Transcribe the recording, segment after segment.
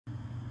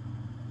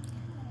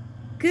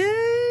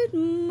Good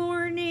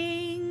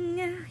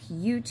morning,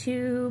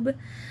 YouTube.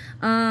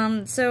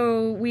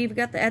 So we've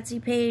got the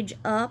Etsy page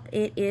up.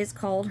 It is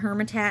called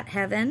Hermitat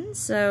Heaven.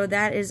 So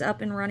that is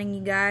up and running,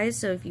 you guys.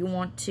 So if you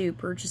want to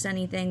purchase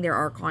anything, there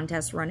are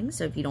contests running.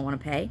 So if you don't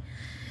want to pay,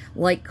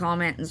 like,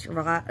 comment, and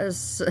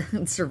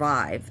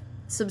subscribe.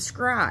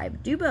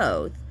 Do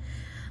both.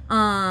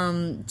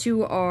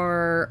 To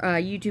our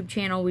YouTube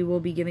channel, we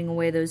will be giving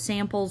away those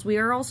samples. We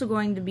are also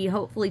going to be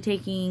hopefully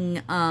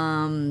taking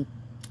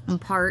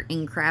part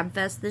in Crab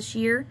Fest this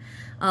year.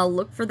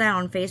 Look for that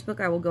on Facebook.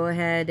 I will go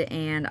ahead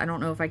and I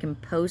don't know if I can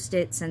post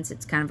it since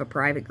it's kind of a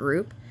private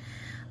group.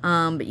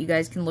 But you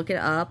guys can look it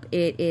up.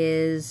 It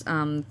is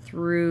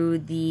through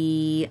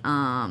the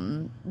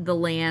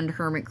Land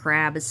Hermit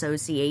Crab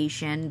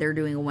Association. They're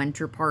doing a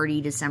winter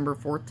party December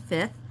 4th to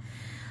 5th.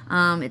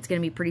 It's going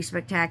to be pretty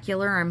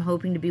spectacular. I'm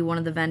hoping to be one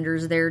of the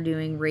vendors there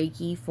doing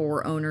Reiki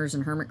for owners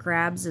and hermit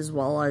crabs, as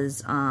well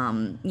as,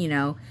 you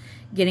know,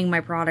 getting my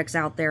products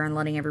out there and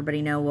letting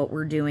everybody know what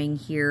we're doing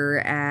here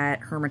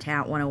at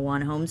Hermitat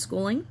 101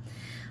 Homeschooling,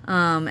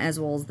 as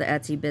well as the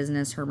Etsy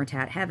business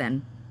Hermitat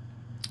Heaven.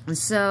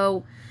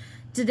 So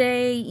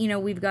today, you know,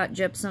 we've got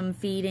gypsum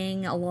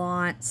feeding a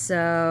lot,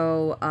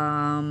 so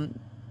I'm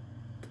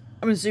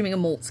assuming a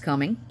molt's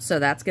coming, so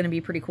that's going to be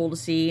pretty cool to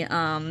see. You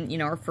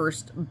know, our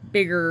first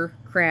bigger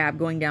crab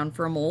going down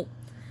for a molt.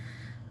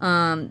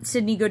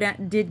 Sydney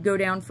did go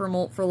down for a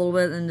molt for a little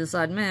bit and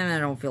decided, man, I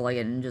don't feel like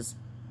it, and just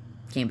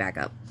came back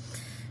up.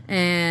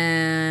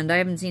 And I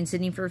haven't seen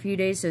Sydney for a few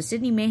days, so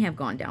Sydney may have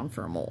gone down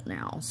for a molt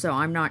now, so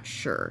I'm not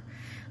sure.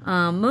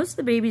 Most of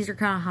the babies are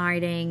kind of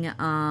hiding.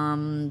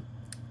 Of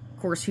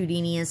course,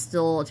 Houdini is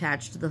still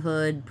attached to the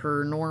hood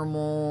per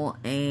normal,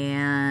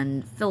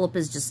 and Philip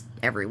is just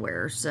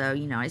everywhere. So,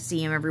 you know, I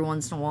see him every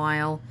once in a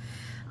while.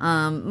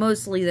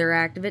 Mostly they're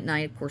active at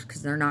night, of course,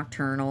 because they're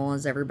nocturnal,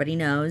 as everybody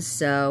knows.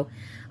 So,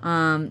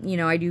 you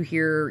know, I do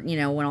hear, you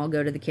know, when I'll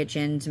go to the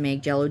kitchen to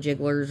make Jello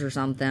jigglers or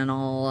something,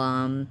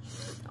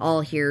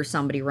 I'll hear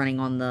somebody running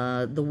on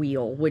the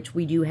wheel, which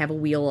we do have a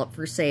wheel up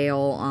for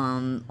sale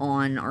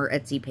on our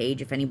Etsy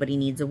page if anybody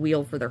needs a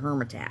wheel for their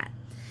Hermitat.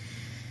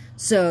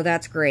 So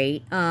that's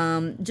great.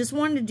 Just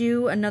wanted to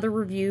do another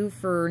review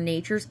for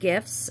Nature's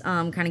Gifts,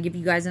 kind of give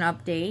you guys an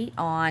update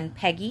on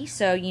Peggy.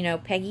 So, you know,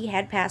 Peggy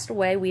had passed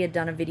away. We had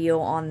done a video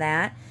on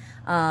that.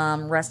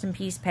 Rest in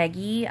peace,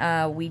 Peggy.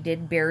 We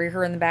did bury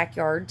her in the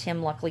backyard.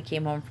 Tim luckily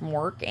came home from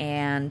work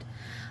and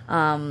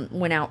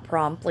went out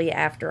promptly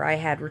after I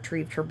had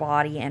retrieved her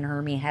body and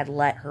Hermie had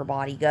let her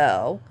body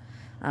go,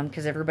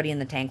 because everybody in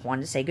the tank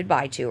wanted to say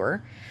goodbye to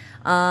her.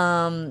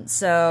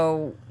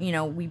 So, you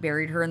know, we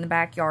buried her in the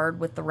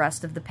backyard with the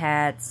rest of the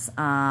pets,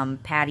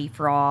 Patty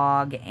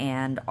Frog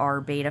and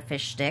our beta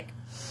fish stick.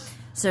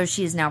 So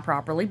she is now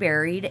properly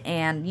buried,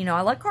 and, you know,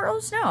 I let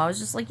Carlos know. I was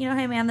just like, you know,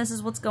 hey man, this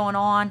is what's going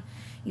on.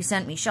 You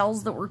sent me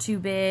shells that were too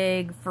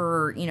big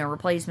for, you know,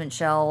 replacement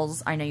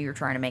shells. I know you're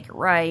trying to make it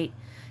right.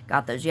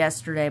 Got those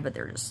yesterday, but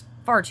they're just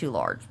far too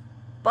large.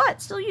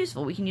 But still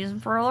useful. We can use them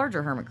for our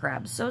larger hermit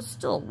crabs, so it's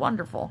still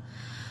wonderful.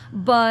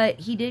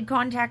 But he did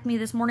contact me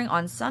this morning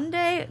on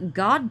Sunday.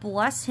 God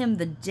bless him,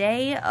 the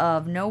day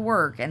of no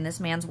work, and this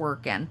man's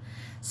working.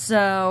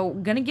 So,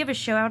 gonna give a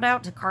shout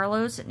out to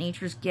Carlos at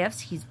Nature's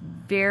Gifts. He's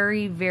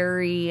very,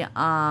 very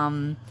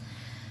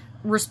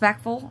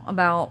respectful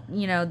about,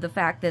 you know, the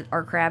fact that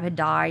our crab had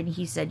died.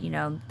 He said, you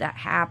know, that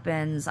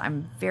happens.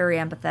 I'm very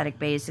empathetic,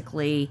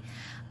 basically.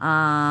 You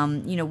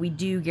know, we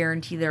do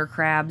guarantee that our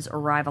crabs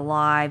arrive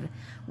alive,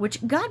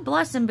 which, God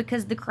bless him,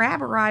 because the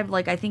crab arrived,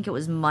 like, I think it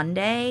was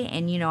Monday,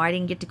 and, you know, I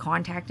didn't get to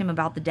contact him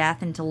about the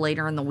death until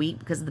later in the week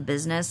because of the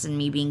business and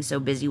me being so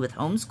busy with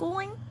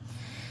homeschooling.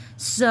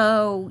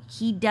 So,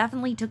 he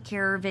definitely took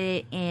care of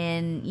it,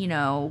 and, you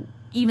know,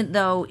 even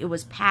though it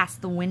was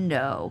past the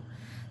window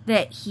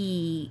that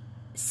he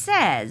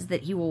says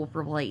that he will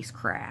replace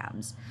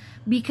crabs,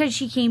 because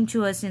she came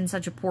to us in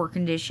such a poor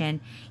condition,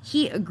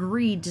 he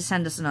agreed to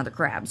send us another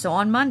crab. So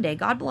on Monday,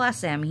 God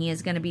bless him, he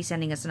is going to be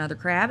sending us another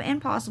crab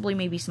and possibly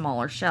maybe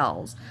smaller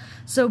shells.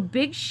 So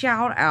big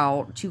shout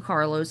out to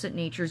Carlos at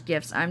Nature's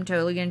Gifts. I'm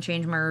totally going to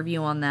change my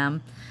review on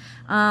them.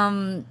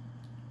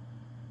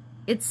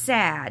 It's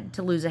sad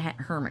to lose a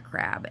hermit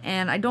crab,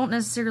 and I don't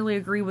necessarily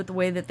agree with the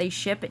way that they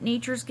ship at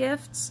Nature's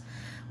Gifts.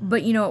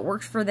 But, you know, it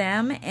works for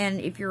them, and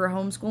if you're a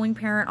homeschooling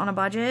parent on a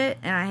budget,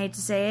 and I hate to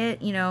say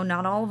it, you know,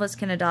 not all of us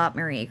can adopt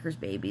Mary Acres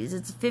babies.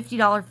 It's a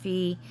 $50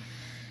 fee.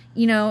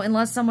 You know,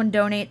 unless someone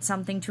donates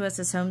something to us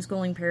as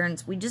homeschooling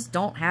parents, we just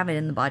don't have it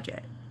in the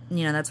budget.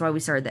 You know, that's why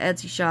we started the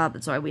Etsy shop.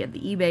 That's why we have the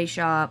eBay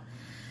shop.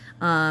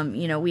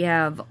 You know, we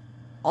have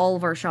all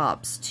of our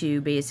shops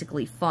to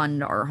basically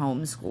fund our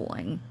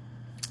homeschooling.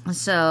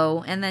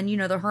 So, and then, you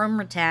know, the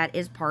Hermitat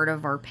is part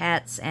of our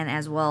pets and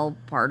as well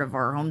part of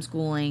our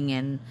homeschooling,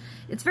 and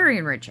it's very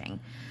enriching.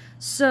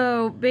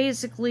 So,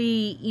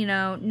 basically, you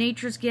know,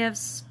 Nature's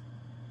Gifts,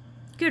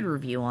 good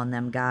review on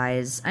them,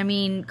 guys. I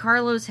mean,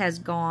 Carlos has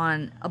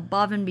gone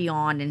above and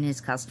beyond in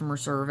his customer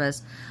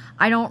service.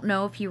 I don't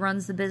know if he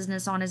runs the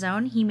business on his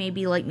own. He may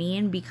be like me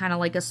and be kind of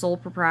like a sole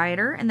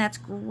proprietor, and that's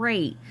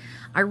great.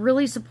 I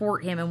really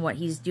support him in what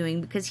he's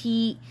doing, because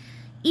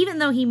even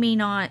though he may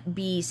not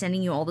be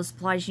sending you all the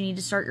supplies you need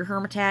to start your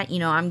Hermitat, you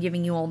know, I'm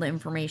giving you all the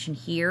information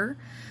here.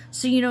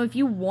 So, you know, if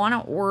you want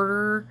to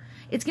order,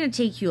 it's going to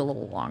take you a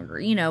little longer,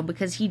 you know,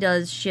 because he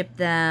does ship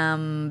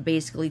them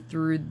basically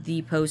through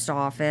the post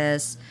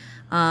office.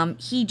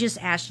 He just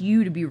asks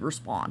you to be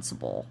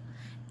responsible.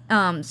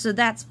 So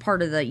that's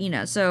part of the, you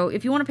know, so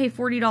if you want to pay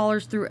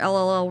 $40 through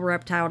LLL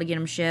Reptile to get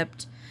them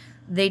shipped,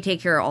 they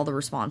take care of all the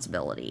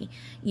responsibility.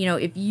 You know,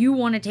 if you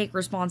want to take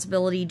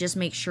responsibility, just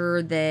make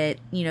sure that,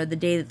 you know, the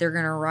day that they're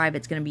going to arrive,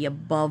 it's going to be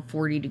above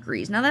 40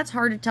 degrees. Now, that's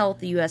hard to tell with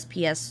the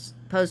USPS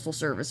Postal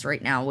Service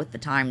right now with the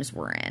times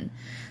we're in.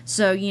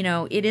 So, you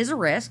know, it is a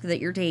risk that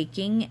you're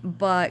taking,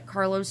 but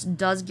Carlos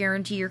does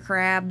guarantee your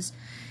crabs.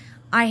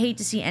 I hate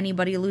to see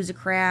anybody lose a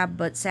crab,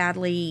 but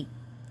sadly,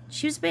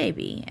 she was a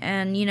baby,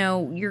 and, you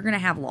know, you're going to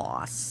have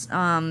loss.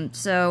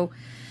 So,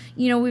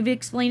 you know, we've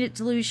explained it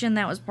to Lucian.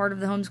 That was part of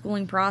the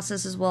homeschooling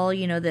process as well,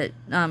 you know, that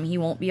he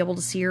won't be able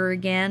to see her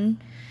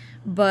again.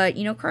 But,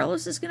 you know,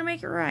 Carlos is going to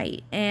make it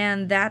right,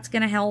 and that's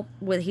going to help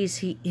with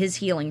his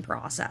healing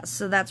process.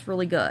 So that's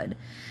really good.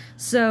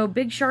 So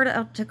big shout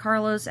out to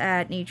Carlos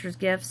at Nature's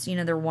Gifts. You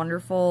know, they're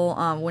wonderful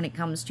when it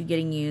comes to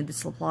getting you the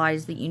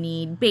supplies that you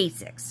need.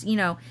 Basics, you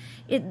know.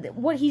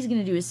 What he's going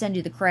to do is send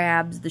you the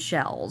crabs, the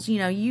shells. You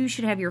know, you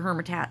should have your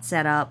Hermitat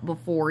set up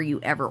before you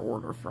ever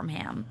order from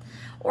him.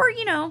 Or,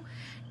 you know,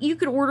 you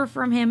could order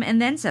from him and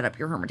then set up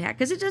your Hermitat,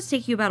 because it does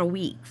take you about a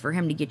week for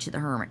him to get you the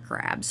hermit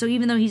crab. So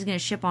even though he's going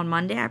to ship on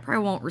Monday, I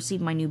probably won't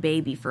receive my new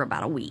baby for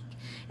about a week.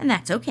 And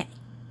that's okay.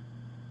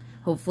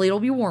 Hopefully it'll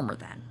be warmer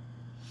then.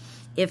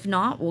 If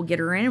not, we'll get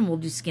her in and we'll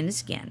do skin to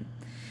skin.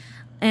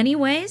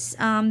 Anyways,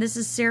 this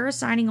is Sarah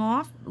signing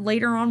off.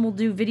 Later on, we'll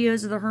do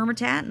videos of the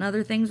Hermitat and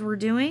other things we're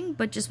doing,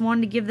 but just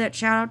wanted to give that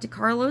shout out to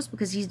Carlos,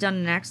 because he's done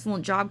an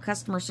excellent job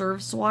customer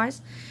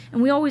service-wise,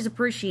 and we always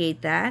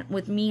appreciate that.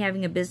 With me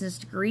having a business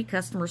degree,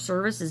 customer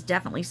service is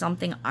definitely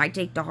something I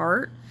take to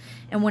heart,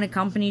 and when a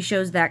company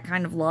shows that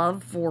kind of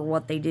love for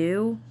what they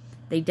do,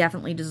 they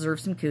definitely deserve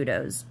some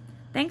kudos.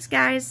 Thanks,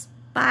 guys.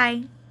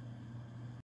 Bye.